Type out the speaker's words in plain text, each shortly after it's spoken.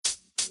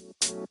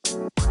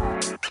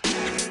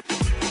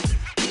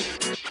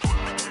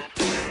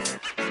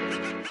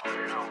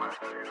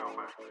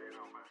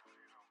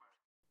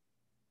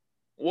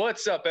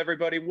What's up,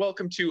 everybody?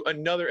 Welcome to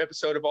another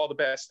episode of All the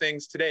Best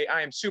Things. Today,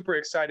 I am super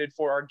excited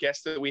for our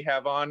guest that we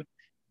have on.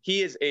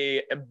 He is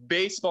a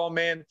baseball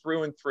man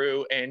through and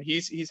through, and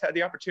he's had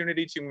the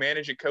opportunity to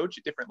manage and coach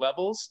at different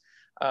levels,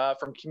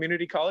 from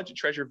community college at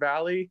Treasure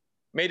Valley,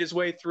 made his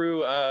way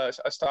through a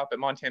stop at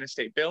Montana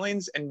State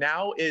Billings, and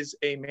now is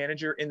a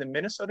manager in the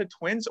Minnesota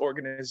Twins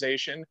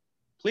organization.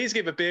 Please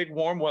give a big,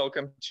 warm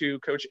welcome to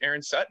Coach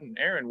Aaron Sutton.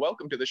 Aaron,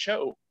 welcome to the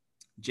show.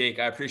 Jake,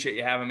 I appreciate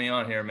you having me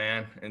on here,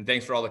 man. And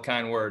thanks for all the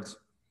kind words.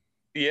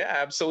 Yeah,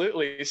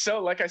 absolutely. So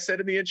like I said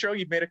in the intro,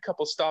 you've made a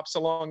couple stops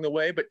along the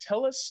way, but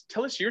tell us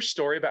your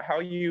story about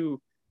how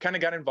you kind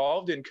of got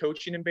involved in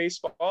coaching in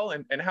baseball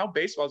and how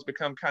baseball has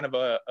become kind of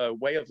a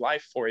way of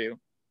life for you.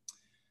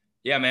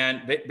 Yeah,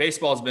 man,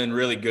 baseball has been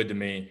really good to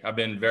me. I've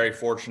been very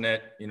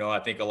fortunate. You know, I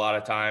think a lot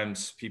of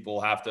times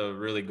people have to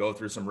really go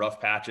through some rough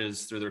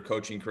patches through their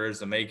coaching careers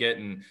to make it.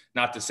 And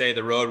not to say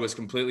the road was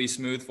completely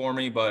smooth for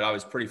me, but I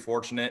was pretty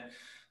fortunate.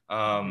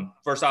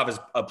 First off, as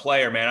a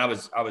player, man, I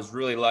was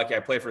really lucky. I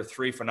played for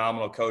three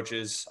phenomenal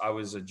coaches. I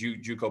was a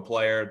JUCO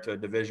player to a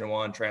Division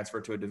I,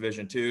 transferred to a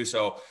Division II.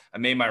 So I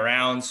made my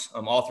rounds.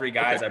 All three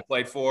guys I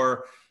played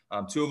for,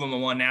 two of them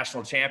won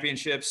national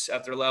championships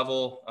at their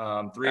level.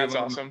 Three That's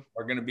of them awesome.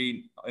 are going to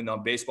be in the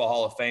Baseball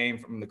Hall of Fame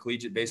from the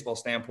collegiate baseball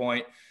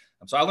standpoint.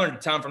 So I learned a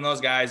ton from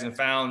those guys and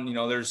found, you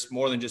know, there's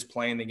more than just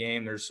playing the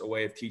game. There's a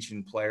way of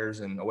teaching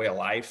players and a way of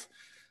life.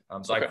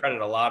 So I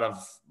credit a lot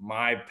of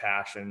my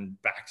passion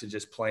back to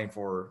just playing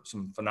for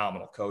some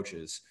phenomenal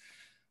coaches.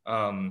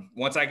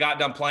 Once I got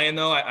done playing,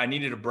 though, I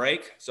needed a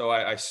break. So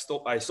I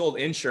sold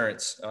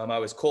insurance. I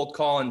was cold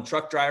calling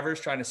truck drivers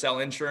trying to sell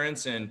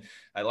insurance, and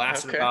I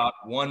lasted about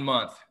 1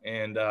 month.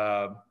 And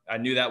I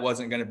knew that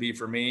wasn't going to be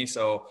for me.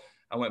 So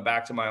I went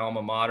back to my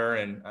alma mater,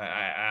 and I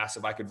asked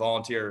if I could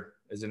volunteer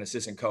as an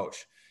assistant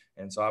coach.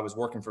 And so I was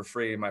working for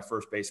free in my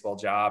first baseball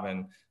job,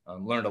 and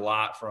learned a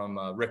lot from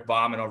Rick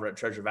Bauman over at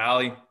Treasure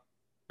Valley.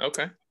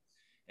 Okay.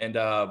 And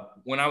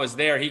when I was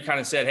there, he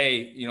kind of said,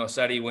 hey, you know,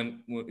 Suddy,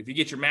 if you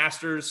get your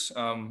master's,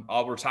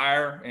 I'll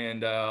retire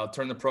and I'll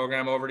turn the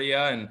program over to you.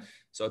 And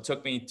so it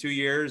took me 2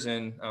 years,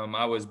 and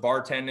I was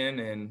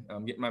bartending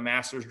and getting my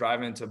master's,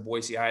 driving to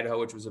Boise,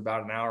 Idaho, which was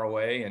about an hour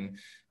away, and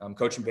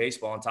coaching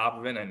baseball on top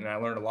of it. And I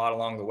learned a lot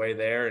along the way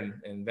there,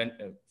 and been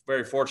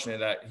very fortunate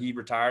that he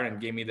retired and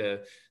gave me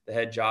the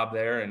head job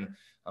there. And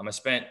I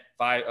spent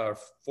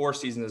 4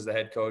 seasons as the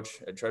head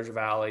coach at Treasure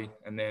Valley,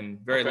 and then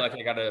very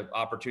lucky I got an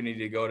opportunity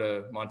to go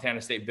to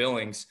Montana State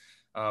Billings.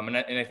 And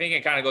I think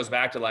it kind of goes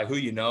back to like who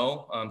you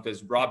know,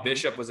 because Rob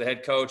Bishop was the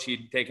head coach.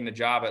 He'd taken the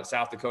job at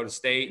South Dakota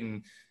State,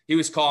 and he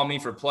was calling me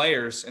for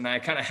players. And I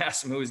kind of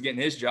asked him who was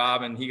getting his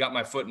job, and he got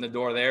my foot in the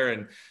door there,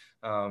 and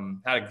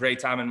had a great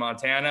time in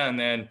Montana. And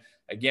then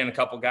again, a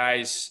couple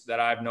guys that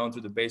I've known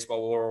through the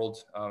baseball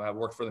world. I've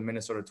worked for the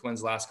Minnesota Twins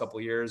the last couple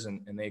of years,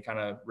 and they kind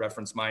of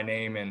referenced my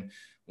name. And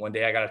one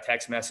day I got a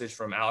text message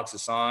from Alex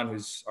Hassan,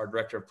 who's our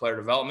director of player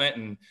development,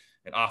 and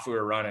off we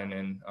were running.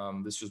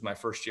 And this was my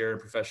first year in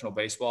professional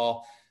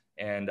baseball,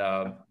 and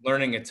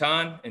learning a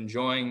ton,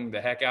 enjoying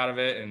the heck out of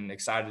it, and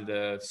excited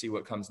to see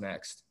what comes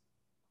next.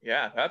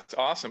 Yeah, that's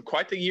awesome.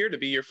 Quite the year to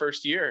be your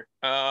first year.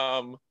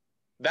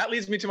 That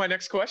leads me to my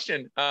next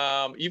question.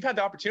 You've had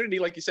the opportunity,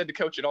 like you said, to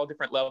coach at all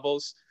different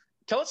levels.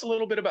 Tell us a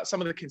little bit about some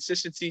of the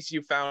consistencies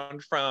you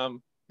found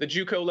from the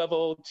JUCO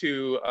level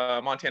to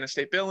Montana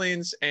State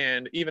Billings,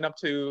 and even up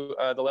to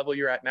the level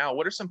you're at now.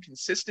 What are some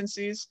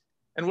consistencies,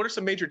 and what are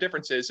some major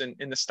differences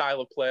in the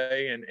style of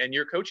play and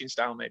your coaching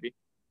style maybe?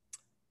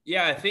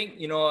 Yeah, I think,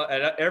 you know,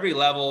 at every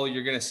level,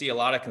 you're going to see a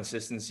lot of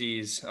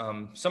consistencies.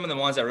 Some of the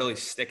ones that really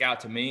stick out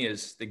to me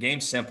is the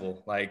game's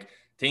simple. Like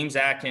teams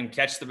that can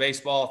catch the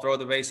baseball, throw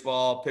the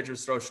baseball,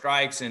 pitchers throw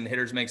strikes, and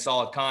hitters make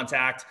solid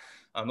contact.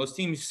 Those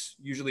teams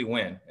usually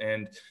win.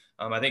 And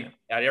I think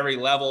at every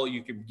level,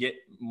 you could get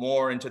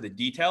more into the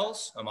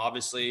details.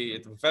 Obviously,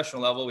 at the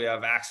professional level, we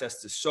have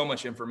access to so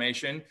much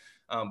information,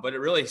 but it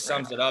really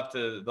sums it up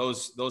to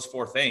those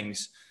 4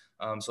 things.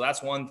 So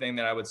that's one thing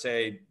that I would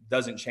say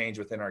doesn't change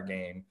within our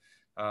game.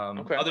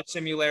 Other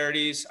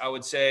similarities, I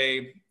would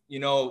say, you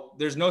know,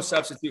 there's no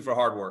substitute for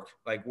hard work.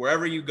 Like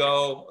wherever you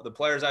go, the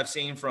players I've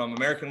seen from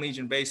American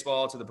Legion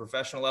baseball to the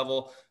professional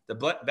level, the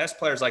best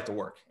players like to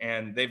work,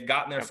 and they've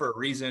gotten there for a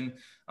reason,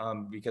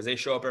 because they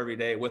show up every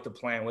day with a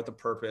plan, with a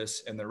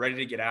purpose, and they're ready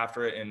to get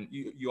after it. And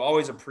you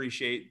always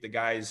appreciate the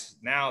guys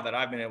now that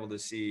I've been able to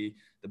see,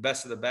 the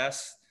best of the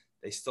best.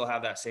 They still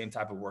have that same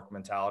type of work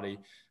mentality,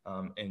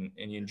 and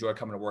you enjoy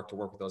coming to work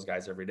with those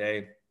guys every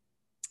day.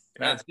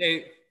 And I'd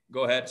say,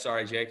 go ahead.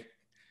 Sorry, Jake.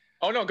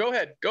 Oh, no, go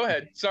ahead. Go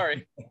ahead.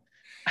 Sorry.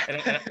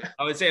 and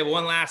I would say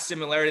one last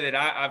similarity that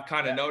I've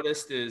kind of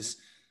noticed is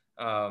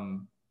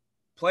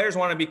players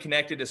want to be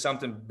connected to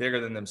something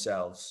bigger than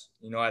themselves.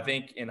 You know, I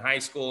think in high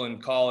school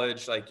and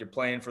college, like you're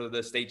playing for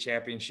the state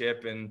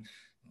championship and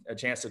a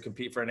chance to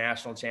compete for a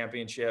national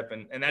championship.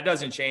 And that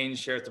doesn't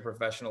change here at the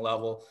professional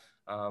level.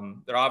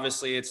 They're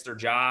obviously, it's their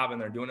job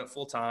and they're doing it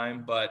full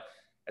time, but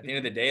at the end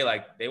of the day,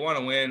 like they want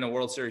to win a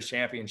World Series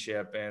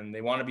championship and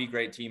they want to be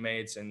great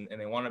teammates and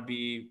they want to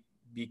be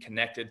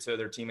connected to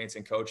their teammates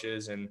and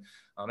coaches. And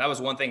that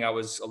was one thing I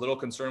was a little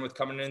concerned with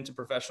coming into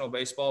professional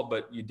baseball,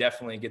 but you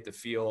definitely get the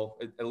feel,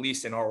 at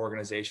least in our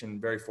organization,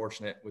 very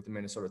fortunate with the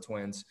Minnesota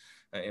Twins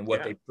and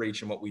what they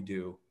preach and what we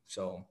do.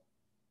 So.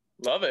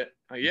 Love it.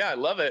 Yeah, I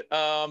love it.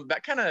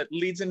 That kind of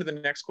leads into the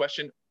next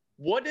question.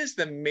 What is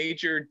the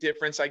major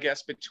difference, I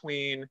guess,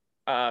 between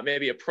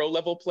maybe a pro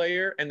level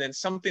player and then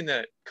something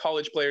that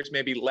college players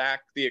maybe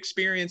lack the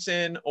experience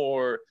in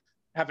or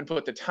haven't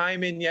put the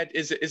time in yet?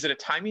 Is it a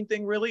timing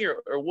thing really?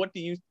 Or what do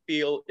you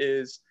feel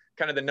is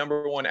kind of the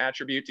number one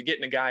attribute to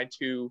getting a guy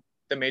to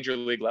the major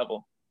league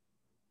level?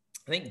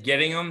 I think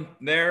getting them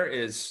there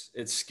it's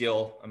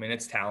skill. I mean,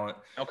 it's talent.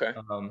 Okay.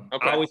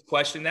 I always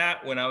questioned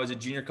that when I was a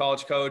junior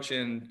college coach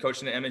and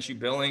coaching at MSU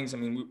Billings. I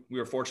mean, we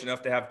were fortunate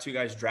enough to have 2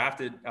 guys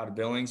drafted out of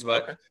Billings,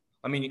 but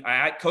I mean,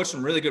 I coached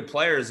some really good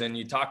players and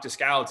you talk to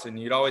scouts and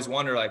you'd always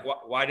wonder like,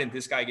 why didn't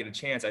this guy get a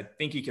chance? I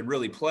think he could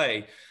really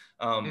play.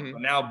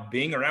 But now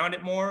being around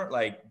it more,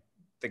 like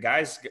the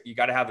guys, you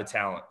got to have the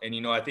talent. And,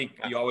 you know, I think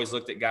you always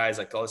looked at guys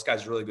like, oh, this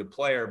guy's a really good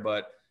player,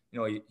 but you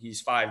know,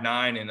 he's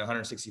 5'9" and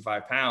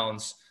 165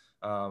 pounds.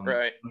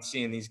 Right. I'm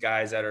seeing these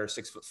guys that are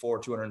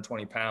 6'4",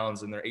 220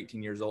 pounds, and they're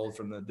 18 years old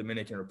from the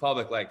Dominican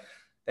Republic. Like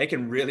they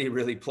can really,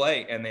 really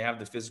play and they have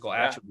the physical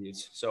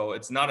attributes. So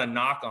it's not a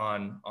knock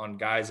on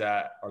guys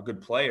that are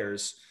good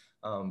players.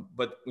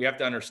 But we have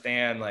to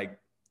understand like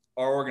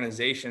our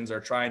organizations are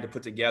trying to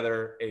put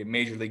together a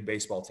Major League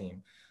Baseball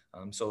team.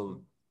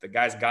 So the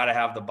guys got to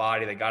have the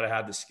body, they got to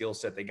have the skill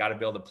set, they got to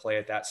be able to play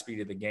at that speed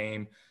of the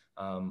game.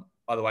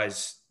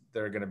 Otherwise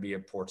they're going to be a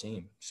poor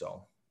team.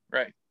 So.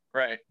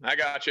 Right. I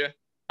got you.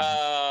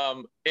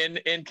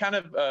 In kind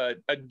of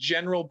a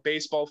general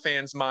baseball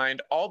fan's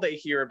mind, all they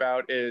hear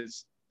about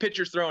is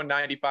pitchers throwing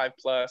 95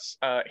 plus,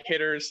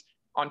 hitters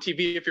on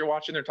TV. If you're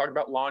watching, they're talking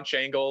about launch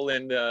angle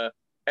and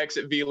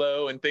exit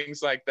velo and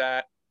things like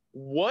that.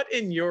 What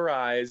in your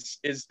eyes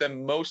is the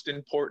most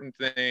important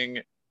thing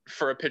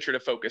for a pitcher to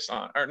focus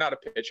on, or not a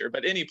pitcher,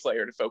 but any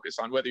player to focus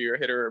on, whether you're a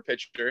hitter or a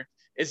pitcher?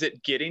 Is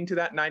it getting to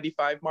that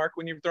 95 mark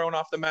when you're thrown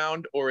off the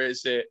mound, or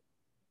is it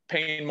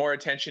paying more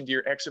attention to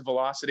your exit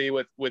velocity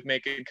with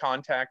making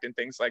contact and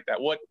things like that?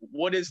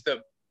 What is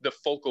the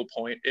focal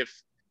point? If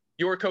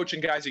you're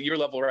coaching guys at your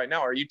level right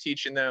now, are you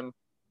teaching them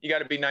you got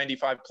to be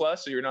 95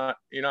 plus, or you're not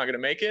going to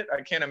make it?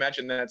 I can't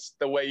imagine that's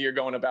the way you're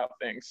going about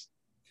things.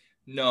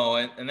 No,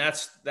 and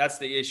that's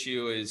the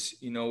issue is,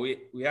 you know, we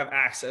have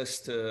access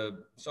to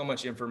so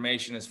much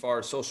information as far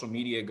as social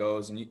media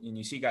goes, and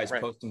you see guys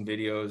posting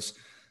videos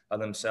of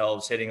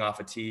themselves hitting off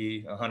a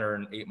tee,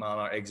 108 mile an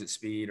hour exit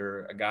speed,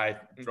 or a guy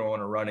throwing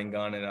a running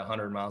gun at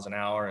 100 miles an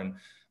hour. And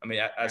I mean,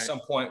 at some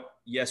point,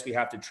 yes, we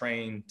have to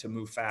train to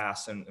move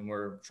fast and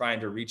we're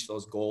trying to reach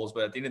those goals.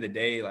 But at the end of the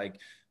day,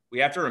 like we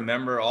have to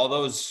remember all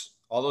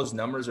those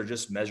numbers are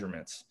just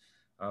measurements.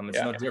 It's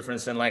no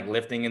difference than like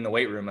lifting in the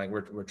weight room. Like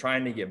we're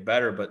trying to get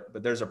better,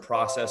 but there's a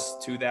process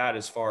to that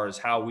as far as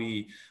how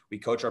we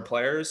coach our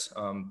players.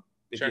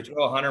 If you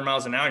throw 100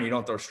 miles an hour and you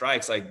don't throw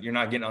strikes, like you're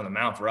not getting on the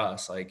mound for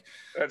us. Like,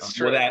 that's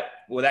true.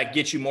 Will that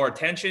get you more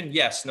attention?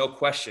 Yes, no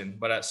question.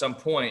 But at some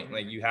point,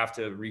 like you have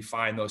to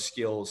refine those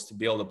skills to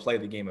be able to play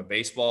the game of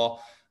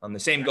baseball. The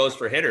same goes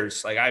for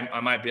hitters. Like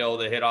I might be able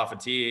to hit off a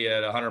tee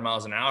at 100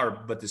 miles an hour,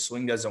 but the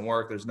swing doesn't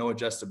work. There's no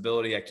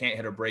adjustability. I can't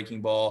hit a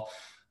breaking ball.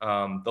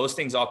 Those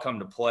things all come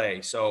to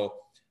play. So,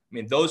 I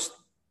mean,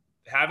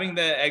 having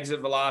the exit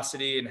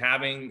velocity and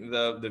having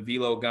the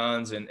velo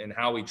guns and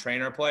how we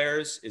train our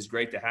players is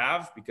great to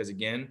have, because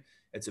again,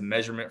 it's a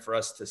measurement for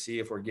us to see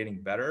if we're getting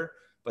better.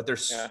 But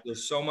there's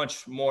so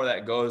much more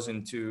that goes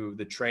into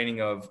the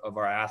training of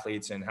our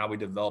athletes and how we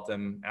develop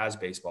them as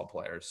baseball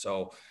players.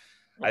 So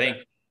I think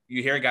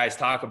you hear guys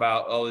talk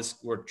about,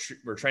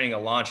 we're training a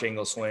launch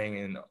angle swing,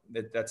 and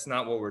that's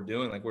not what we're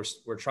doing. Like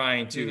we're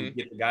trying to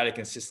get the guy to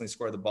consistently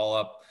square the ball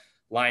up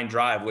line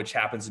drive, which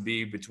happens to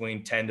be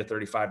between 10 to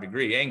 35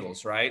 degree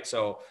angles. Right.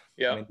 So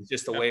I mean, it's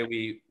just the way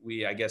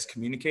we, I guess,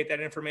 communicate that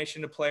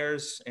information to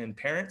players and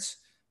parents.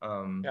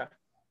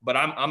 But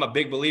I'm a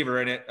big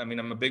believer in it. I mean,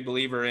 I'm a big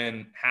believer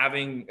in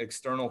having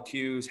external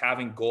cues,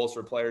 having goals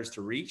for players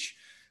to reach.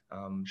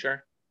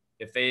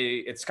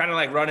 It's kind of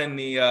like running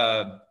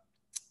the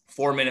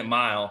 4-minute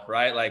mile,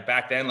 right? Like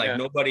back then,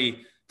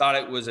 nobody thought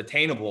it was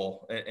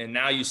attainable. And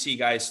now you see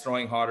guys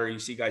throwing harder. You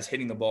see guys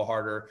hitting the ball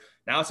harder.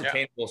 Now it's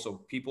attainable.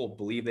 So people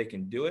believe they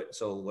can do it.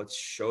 So let's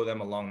show them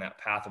along that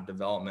path of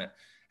development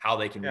how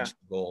they can reach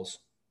the goals.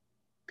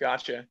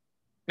 Gotcha.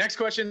 Next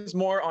question is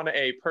more on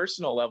a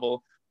personal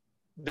level.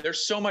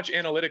 There's so much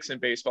analytics in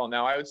baseball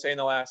now. I would say in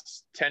the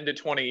last 10 to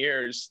 20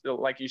 years,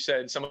 like you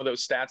said, some of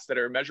those stats that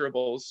are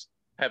measurables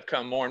have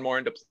come more and more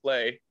into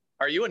play.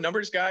 Are you a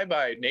numbers guy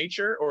by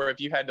nature, or have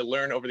you had to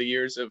learn over the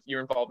years of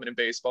your involvement in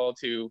baseball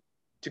to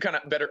kind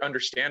of better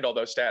understand all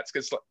those stats?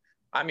 Because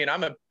I mean,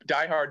 I'm a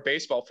diehard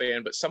baseball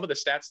fan, but some of the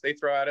stats they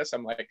throw at us,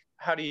 I'm like,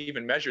 how do you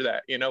even measure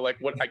that? You know, like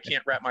I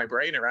can't wrap my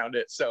brain around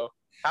it. So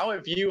how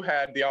have you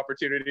had the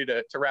opportunity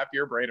to wrap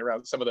your brain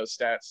around some of those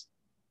stats?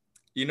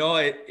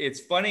 It's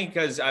funny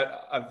because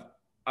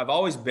I've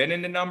always been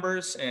into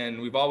numbers,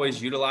 and we've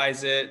always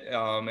utilized it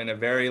in a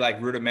very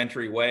like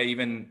rudimentary way,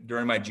 even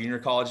during my junior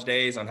college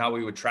days, on how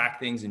we would track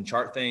things and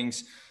chart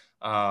things.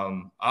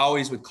 I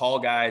always would call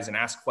guys and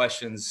ask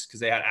questions because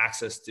they had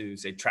access to,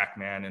 say,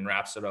 TrackMan and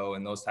Rhapsodo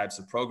and those types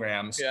of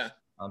programs. Yeah.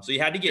 So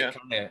you had to get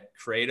kind of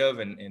creative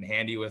and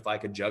handy with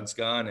like a jugs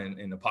gun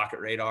and a pocket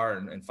radar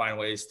and find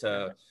ways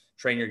to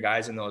train your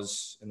guys in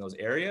those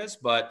areas.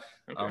 But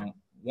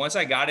once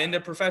I got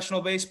into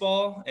professional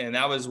baseball, and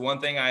that was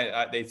one thing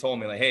they told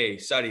me, like, hey,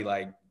 Suddy,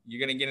 like, you're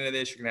going to get into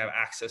this, you're going to have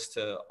access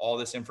to all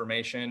this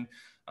information.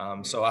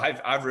 So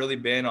I've really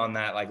been on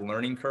that like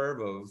learning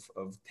curve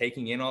of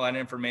taking in all that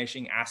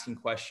information, asking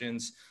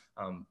questions.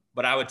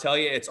 But I would tell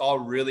you, it's all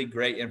really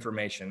great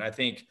information. I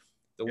think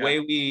the way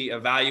we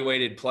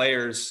evaluated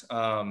players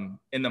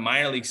in the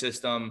minor league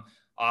system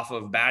off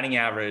of batting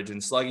average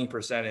and slugging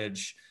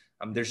percentage,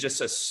 there's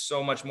just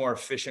so much more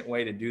efficient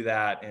way to do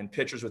that. And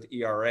pitchers with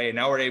ERA,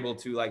 now we're able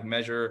to like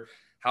measure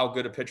how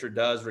good a pitcher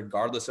does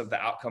regardless of the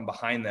outcome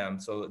behind them.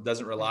 So it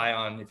doesn't rely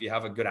on if you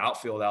have a good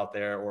outfield out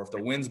there or if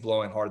the wind's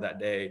blowing hard that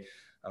day.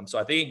 So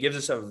I think it gives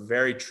us a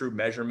very true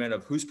measurement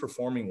of who's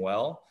performing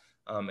well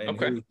and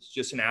who's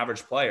just an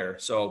average player.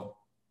 So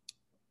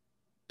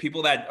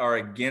people that are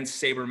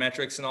against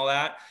sabermetrics and all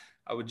that,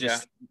 I would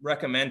just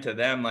recommend to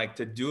them like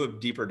to do a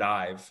deeper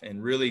dive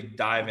and really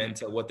dive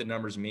into what the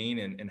numbers mean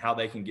and how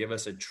they can give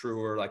us a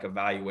truer like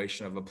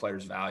evaluation of a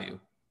player's value.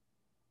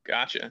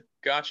 Gotcha.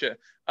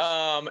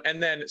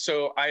 And then,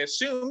 so I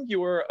assume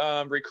you were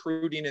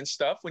recruiting and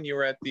stuff when you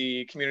were at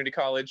the community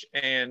college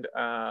and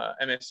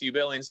MSU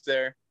Billings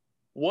there.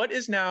 What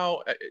is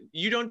now,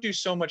 you don't do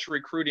so much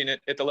recruiting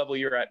at the level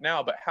you're at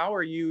now, but how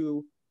are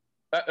you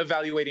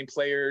evaluating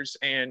players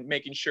and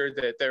making sure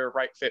that they're a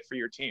right fit for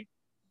your team?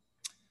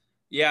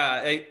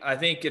 Yeah, I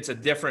think it's a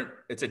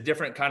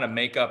different kind of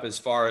makeup as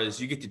far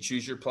as you get to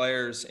choose your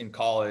players in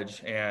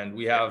college. And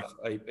we have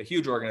a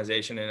huge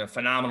organization and a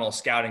phenomenal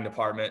scouting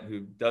department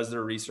who does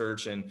their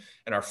research, and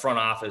our front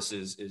office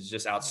is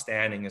just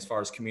outstanding as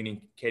far as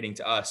communicating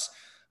to us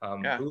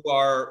who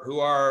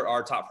are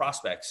our top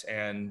prospects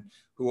and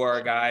who are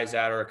guys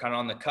that are kind of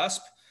on the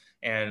cusp.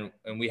 And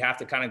we have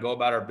to kind of go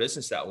about our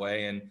business that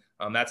way.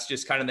 And that's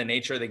just kind of the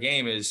nature of the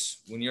game is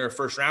when you're a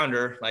first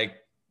rounder, like,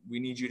 we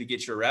need you to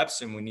get your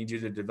reps and we need you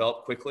to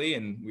develop quickly,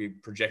 and we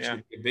project you to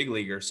be a big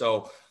leaguer.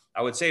 So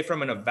I would say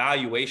from an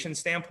evaluation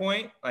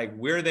standpoint, like,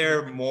 we're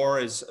there more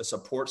as a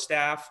support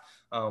staff.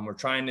 We're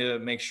trying to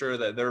make sure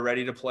that they're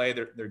ready to play.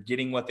 They're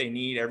getting what they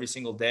need every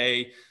single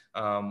day.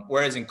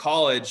 Whereas in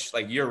college,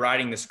 like, you're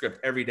writing the script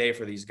every day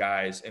for these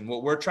guys. And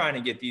what we're trying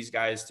to get these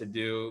guys to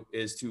do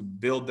is to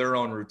build their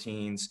own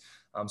routines.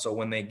 So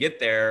when they get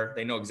there,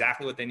 they know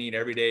exactly what they need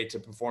every day to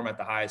perform at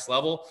the highest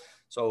level.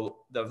 So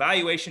the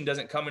evaluation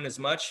doesn't come in as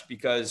much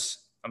because,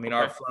 I mean,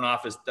 our front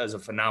office does a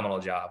phenomenal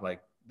job.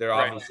 Like, they're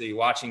obviously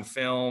watching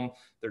film,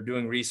 they're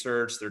doing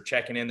research, they're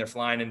checking in, they're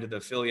flying into the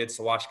affiliates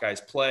to watch guys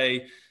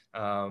play.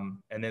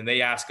 And then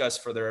they ask us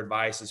for their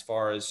advice as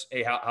far as,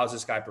 hey, how's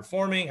this guy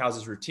performing? How's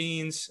his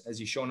routines? Is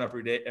he showing up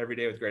every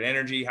day with great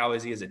energy? How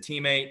is he as a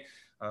teammate?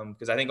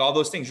 Because I think all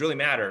those things really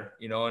matter,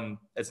 and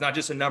it's not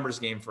just a numbers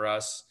game for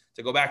us.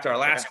 To go back to our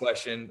last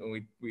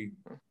question,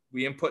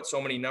 we input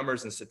so many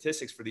numbers and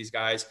statistics for these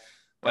guys.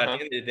 But at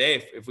the end of the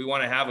day, if we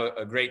want to have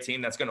a great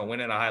team that's going to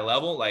win at a high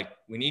level, like,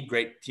 we need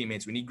great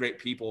teammates, we need great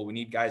people, we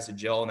need guys to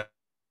gel.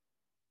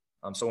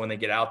 So when they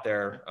get out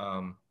there,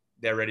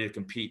 they're ready to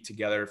compete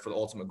together for the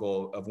ultimate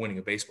goal of winning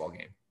a baseball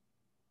game.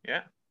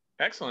 Yeah,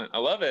 excellent. I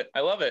love it.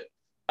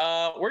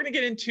 We're going to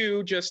get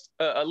into just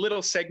a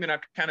little segment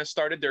I've kind of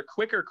started. They're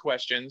quicker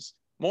questions,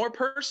 more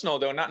personal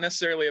though, not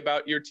necessarily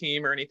about your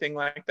team or anything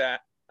like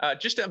that.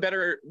 Just to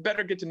better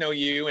get to know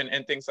you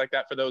and things like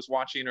that for those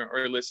watching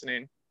or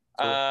listening.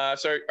 Cool.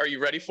 So are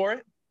you ready for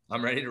it?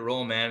 I'm ready to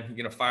roll, man. You're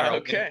going to fire.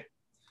 Okay.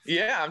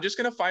 Yeah, I'm just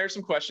going to fire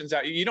some questions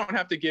at you. You don't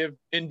have to give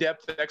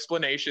in-depth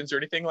explanations or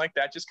anything like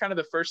that. Just kind of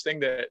the first thing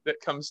that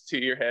comes to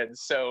your head.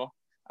 So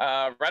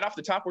right off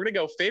the top, we're going to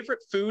go favorite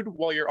food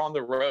while you're on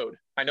the road.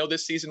 I know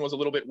this season was a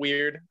little bit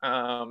weird.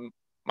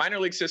 Minor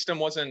league system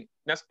wasn't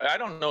I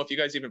don't know if you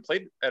guys even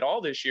played at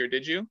all this year.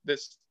 Did you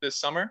this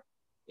summer?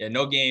 Yeah,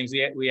 no games.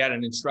 We had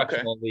an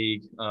instructional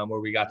league where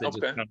we got to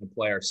just kind of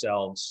play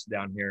ourselves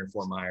down here in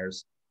Fort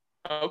Myers.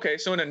 Okay,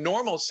 so in a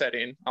normal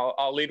setting,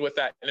 I'll lead with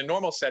that. In a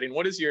normal setting,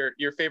 what is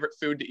your favorite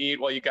food to eat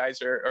while you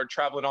guys are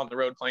traveling on the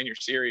road playing your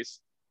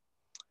series?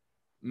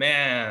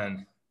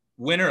 Man,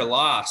 win or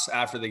loss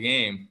after the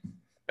game?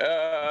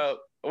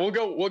 We'll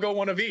go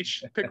one of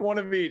each. Pick one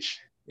of each.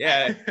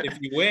 Yeah, if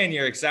you win,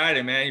 you're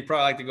excited, man. You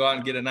probably like to go out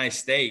and get a nice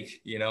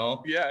steak,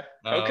 Yeah,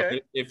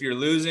 okay. If you're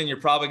losing,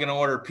 you're probably going to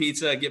order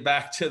pizza, get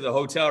back to the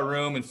hotel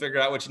room, and figure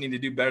out what you need to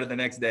do better the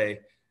next day.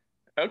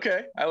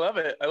 Okay, I love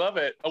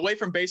it. Away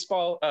from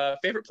baseball,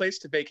 favorite place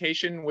to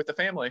vacation with the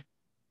family?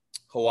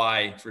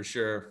 Hawaii, for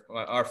sure.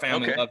 Our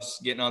family loves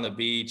getting on the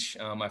beach.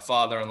 My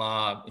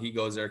father-in-law, he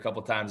goes there a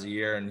couple times a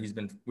year, and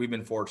we've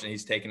been fortunate.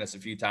 He's taken us a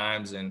few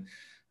times, and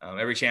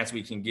every chance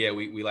we can get,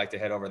 we like to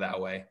head over that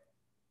way.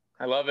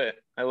 I love it.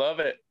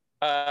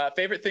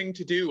 Favorite thing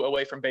to do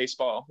away from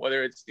baseball,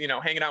 whether it's,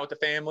 hanging out with the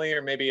family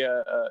or maybe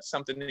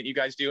something that you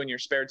guys do in your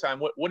spare time.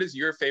 What is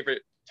your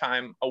favorite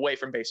time away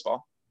from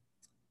baseball?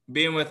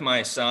 Being with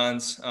my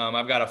sons.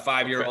 I've got a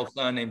 5-year-old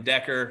Okay. son named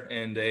Decker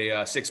and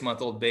a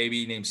 6-month-old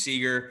baby named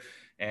Seeger,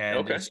 and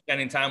Okay. just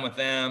spending time with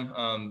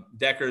them.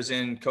 Decker's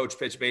in coach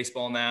pitch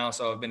baseball now,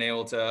 so I've been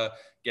able to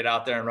get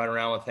out there and run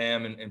around with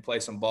him and play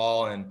some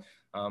ball. And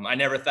I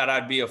never thought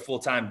I'd be a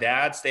full-time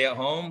dad, stay at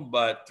home,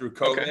 but through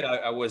Okay. COVID,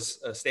 I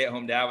was a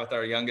stay-at-home dad with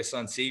our youngest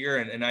son, Seeger,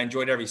 and I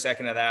enjoyed every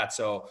second of that.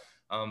 So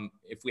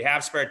if we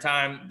have spare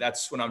time,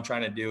 that's what I'm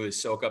trying to do, is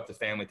soak up the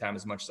family time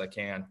as much as I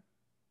can.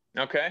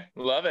 Okay.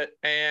 Love it.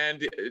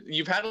 And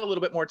you've had a little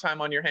bit more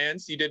time on your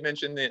hands. You did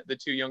mention the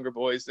two younger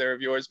boys there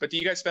of yours, but do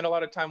you guys spend a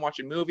lot of time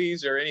watching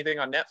movies or anything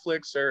on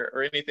Netflix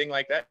or anything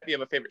like that? Do you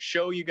have a favorite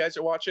show you guys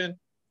are watching?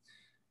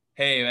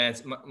 Hey man,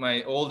 it's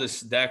my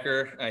oldest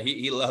Decker.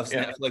 He loves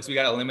Yeah. Netflix. We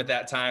got to limit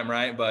that time,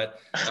 right? But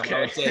I Okay.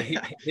 would say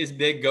his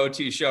big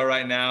go-to show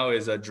right now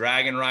is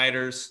Dragon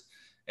Riders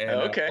and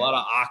a Okay. lot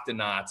of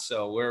Octonauts.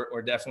 So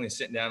we're definitely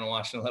sitting down and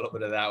watching a little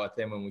bit of that with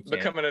him when we can.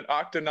 Becoming an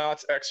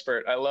Octonauts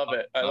expert. I love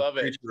it. I love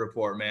it. Preacher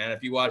Report, man.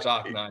 If you watch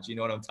Octonauts, you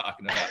know what I'm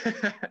talking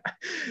about.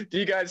 Do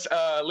you guys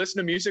listen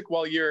to music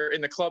while you're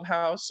in the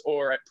clubhouse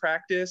or at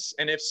practice?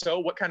 And if so,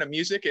 what kind of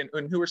music and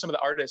who are some of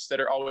the artists that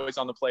are always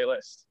on the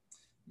playlist?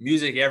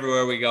 Music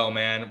everywhere we go,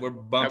 man. We're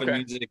bumping Okay.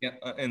 music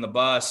in the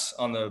bus,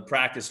 on the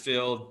practice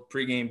field,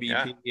 pregame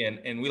BP, Yeah.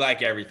 and we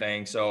like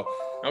everything. So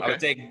I Okay.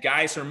 would say,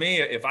 guys, for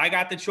me, if I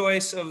got the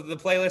choice of the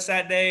playlist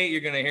that day, you're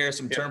going to hear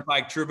some Yeah.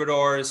 Turnpike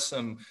Troubadours,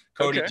 some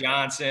Cody Okay.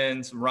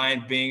 Johnson, some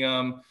Ryan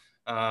Bingham.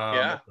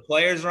 Yeah. If the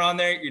players are on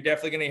there, you're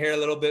definitely going to hear a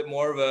little bit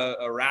more of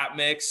a rap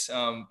mix.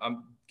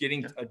 I'm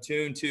getting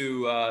attuned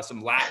to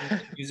some Latin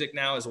music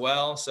now as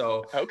well.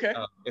 So Okay.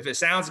 if it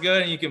sounds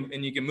good and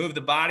you can move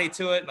the body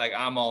to it, like,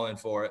 I'm all in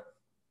for it.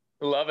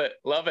 Love it.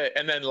 Love it.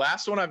 And then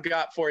last one I've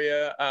got for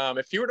you.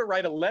 If you were to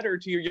write a letter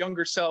to your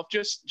younger self,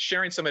 just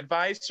sharing some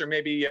advice or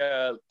maybe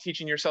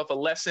teaching yourself a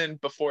lesson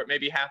before it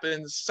maybe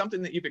happens,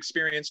 something that you've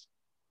experienced,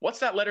 what's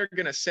that letter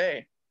going to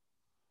say?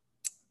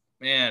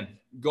 Man,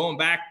 going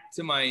back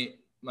to my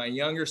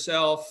younger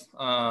self,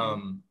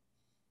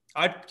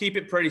 I'd keep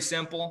it pretty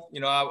simple.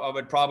 I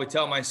would probably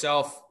tell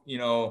myself,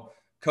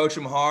 coach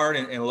them hard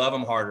and love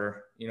them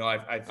harder.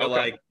 I feel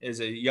like as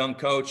a young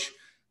coach,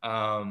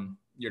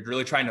 you're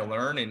really trying to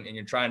learn and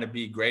you're trying to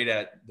be great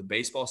at the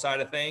baseball side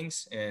of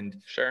things.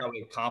 And Sure.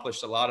 we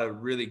accomplished a lot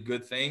of really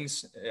good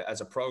things as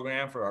a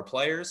program for our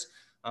players.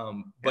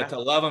 But to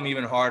love them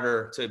even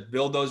harder, to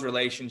build those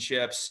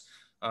relationships.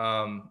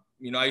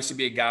 I used to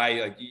be a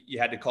guy, like, you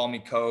had to call me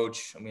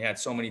coach, and we had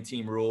so many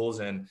team rules.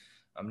 And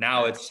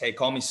now it's, hey,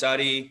 call me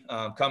Suddy,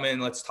 come in,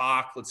 let's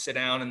talk, let's sit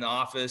down in the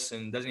office,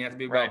 and it doesn't have to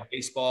be about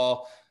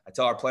baseball. I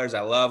tell our players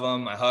I love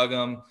them, I hug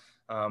them,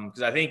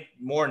 because I think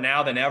more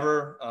now than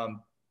ever,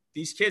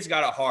 these kids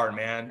got it hard,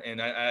 man.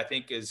 And I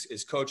think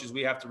as coaches,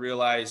 we have to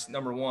realize,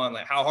 number one,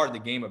 like, how hard the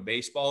game of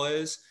baseball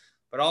is,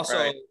 but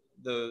also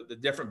the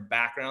different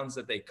backgrounds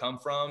that they come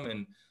from.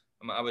 And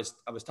I was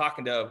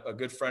talking to a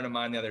good friend of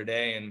mine the other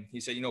day, and he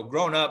said,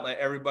 growing up, like,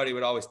 everybody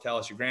would always tell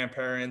us, your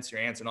grandparents,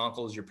 your aunts and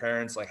uncles, your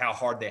parents, like, how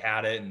hard they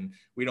had it. And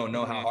we don't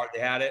know how hard they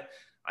had it.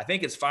 I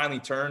think it's finally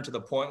turned to the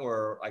point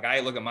where, like,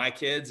 I look at my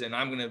kids and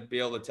I'm going to be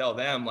able to tell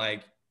them,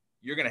 like,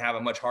 you're going to have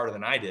it much harder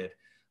than I did.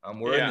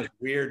 We're in this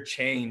weird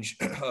change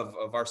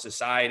of our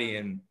society,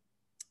 and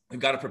we've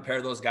got to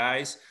prepare those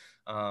guys.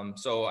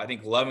 So I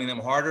think loving them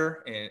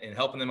harder and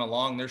helping them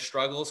along their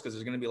struggles, because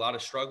there's going to be a lot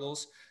of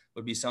struggles,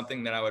 would be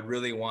something that I would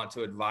really want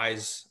to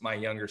advise my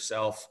younger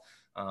self,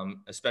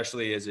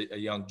 especially as a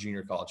young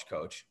junior college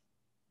coach.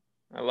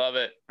 I love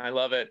it. I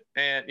love it.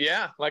 And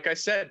yeah, like I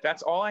said,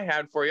 that's all I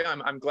had for you.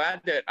 I'm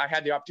glad that I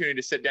had the opportunity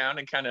to sit down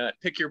and kind of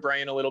pick your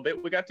brain a little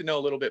bit. We got to know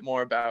a little bit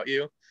more about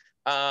you.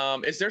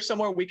 Is there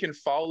somewhere we can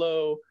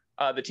follow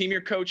the team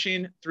you're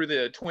coaching through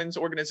the Twins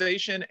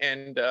organization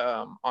and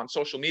on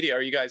social media?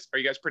 Are you guys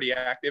pretty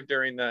active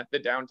during the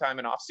downtime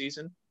and off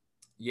season?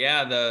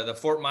 Yeah, the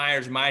Fort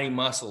Myers Mighty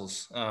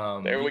Muscles.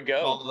 There we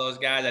go. All of those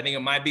guys. I think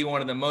it might be one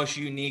of the most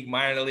unique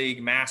minor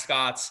league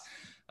mascots.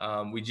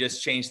 We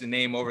just changed the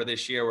name over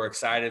this year. We're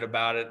excited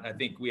about it. I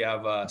think we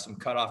have some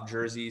cutoff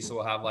jerseys, so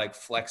we'll have like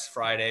Flex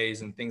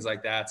Fridays and things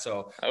like that.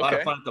 So a lot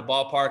of fun at the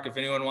ballpark. If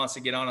anyone wants to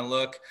get on and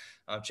look,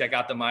 check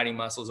out the Mighty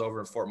Muscles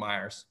over at Fort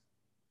Myers.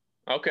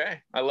 Okay,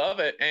 I love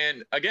it.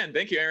 And again,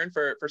 thank you, Aaron,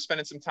 for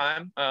spending some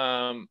time.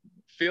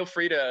 Feel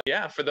free to,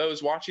 for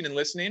those watching and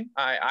listening,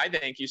 I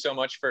thank you so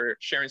much for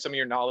sharing some of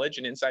your knowledge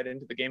and insight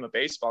into the game of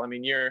baseball. I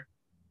mean, you're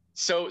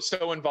so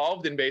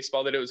involved in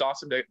baseball that it was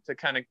awesome to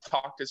kind of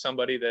talk to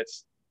somebody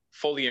that's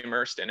fully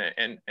immersed in it.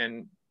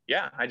 And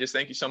yeah, I just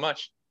thank you so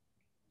much.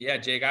 Yeah,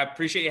 Jake, I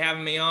appreciate you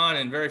having me on,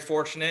 and very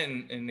fortunate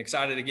and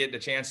excited to get the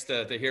chance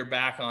to hear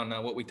back on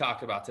what we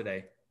talked about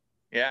today.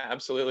 Yeah,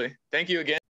 absolutely. Thank you again.